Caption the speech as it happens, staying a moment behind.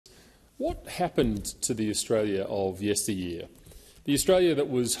What happened to the Australia of yesteryear? The Australia that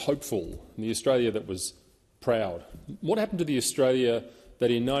was hopeful, and the Australia that was proud. What happened to the Australia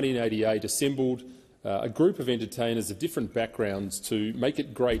that in 1988 assembled a group of entertainers of different backgrounds to make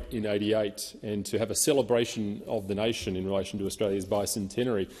it great in '88 and to have a celebration of the nation in relation to Australia's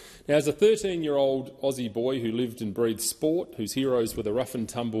bicentenary? Now, as a 13-year-old Aussie boy who lived and breathed sport, whose heroes were the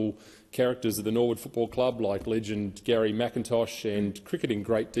rough-and-tumble characters of the Norwood Football Club like legend Gary McIntosh and cricketing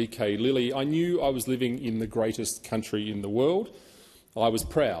great DK Lilly, I knew I was living in the greatest country in the world. I was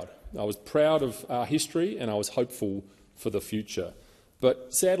proud. I was proud of our history and I was hopeful for the future.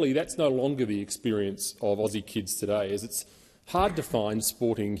 But sadly, that's no longer the experience of Aussie kids today, as it's hard to find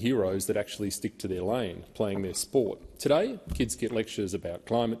sporting heroes that actually stick to their lane, playing their sport. Today, kids get lectures about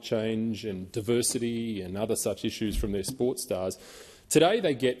climate change and diversity and other such issues from their sports stars. Today,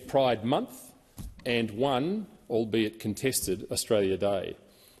 they get Pride Month and one, albeit contested, Australia Day.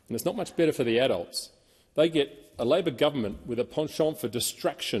 And it's not much better for the adults. They get a Labor government with a penchant for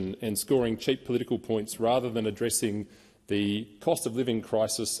distraction and scoring cheap political points rather than addressing the cost of living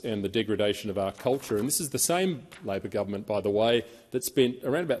crisis and the degradation of our culture. And this is the same Labor government, by the way, that spent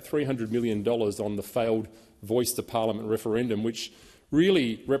around about $300 million on the failed Voice to Parliament referendum, which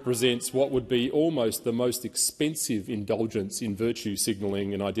really represents what would be almost the most expensive indulgence in virtue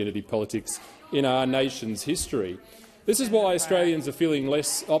signalling and identity politics in our nation's history. This is why Australians are feeling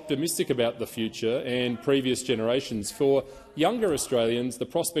less optimistic about the future and previous generations. For younger Australians, the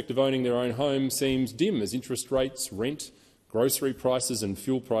prospect of owning their own home seems dim as interest rates, rent, grocery prices and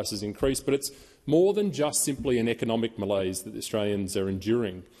fuel prices increase, but it's more than just simply an economic malaise that Australians are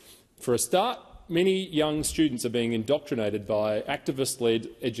enduring. For a start, many young students are being indoctrinated by activist-led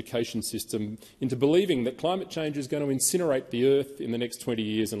education system into believing that climate change is going to incinerate the earth in the next 20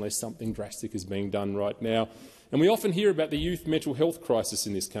 years unless something drastic is being done right now. And we often hear about the youth mental health crisis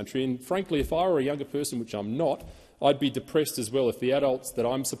in this country, and frankly, if I were a younger person, which I'm not, I'd be depressed as well if the adults that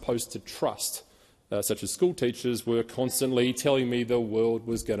I'm supposed to trust, such as school teachers, were constantly telling me the world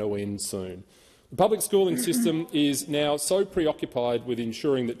was going to end soon. The public schooling system is now so preoccupied with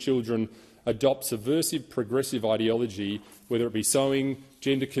ensuring that children adopt subversive, progressive ideology, whether it be sowing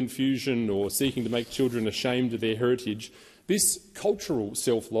gender confusion or seeking to make children ashamed of their heritage. This cultural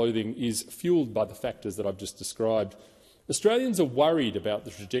self-loathing is fuelled by the factors that I've just described. Australians are worried about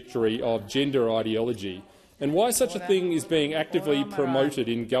the trajectory of gender ideology and why such a thing is being actively promoted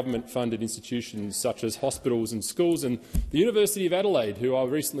in government-funded institutions such as hospitals and schools. And the University of Adelaide, who I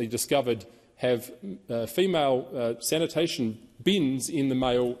recently discovered have female sanitation bins in the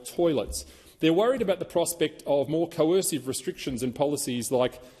male toilets. They're worried about the prospect of more coercive restrictions and policies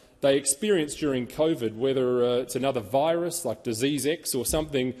like they experienced during COVID, whether it's another virus like Disease X or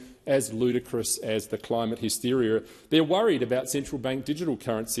something as ludicrous as the climate hysteria. They're worried about central bank digital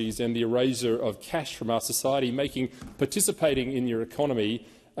currencies and the erasure of cash from our society, making participating in your economy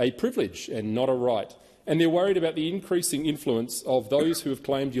a privilege and not a right. And they're worried about the increasing influence of those who have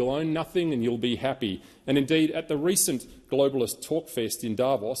claimed you'll own nothing and you'll be happy. And indeed, at the recent globalist talkfest in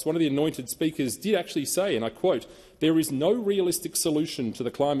Davos, one of the anointed speakers did actually say, and I quote, "There is no realistic solution to the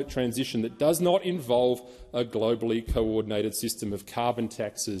climate transition that does not involve a globally coordinated system of carbon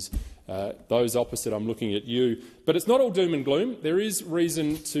taxes." Those opposite, I'm looking at you. But it's not all doom and gloom. There is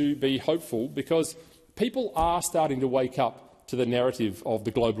reason to be hopeful because people are starting to wake up to the narrative of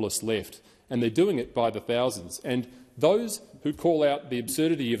the globalist left, and they're doing it by the thousands. And those who call out the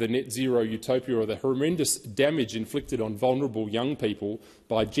absurdity of the net zero utopia or the horrendous damage inflicted on vulnerable young people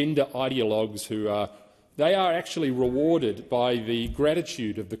by gender ideologues who are actually rewarded by the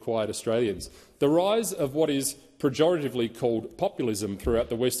gratitude of the quiet Australians. The rise of what is pejoratively called populism throughout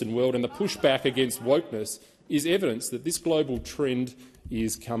the Western world and the pushback against wokeness is evidence that this global trend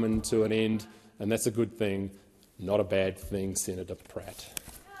is coming to an end, and that's a good thing, not a bad thing, Senator Pratt.